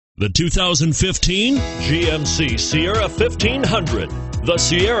The 2015 GMC Sierra 1500. The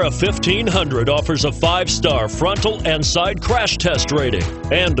Sierra 1500 offers a 5-star frontal and side crash test rating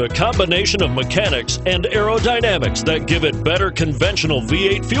and a combination of mechanics and aerodynamics that give it better conventional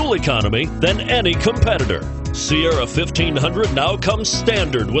V8 fuel economy than any competitor. Sierra 1500 now comes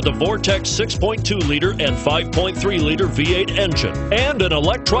standard with a Vortex 6.2-liter and 5.3-liter V8 engine and an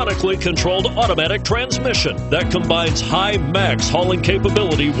electronically controlled automatic transmission that combines high max hauling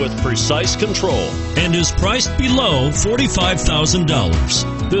capability with precise control and is priced below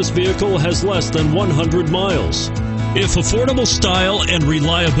 $45,000. This vehicle has less than 100 miles. If affordable style and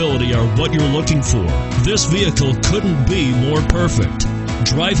reliability are what you're looking for, this vehicle couldn't be more perfect.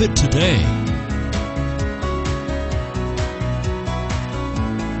 Drive it today.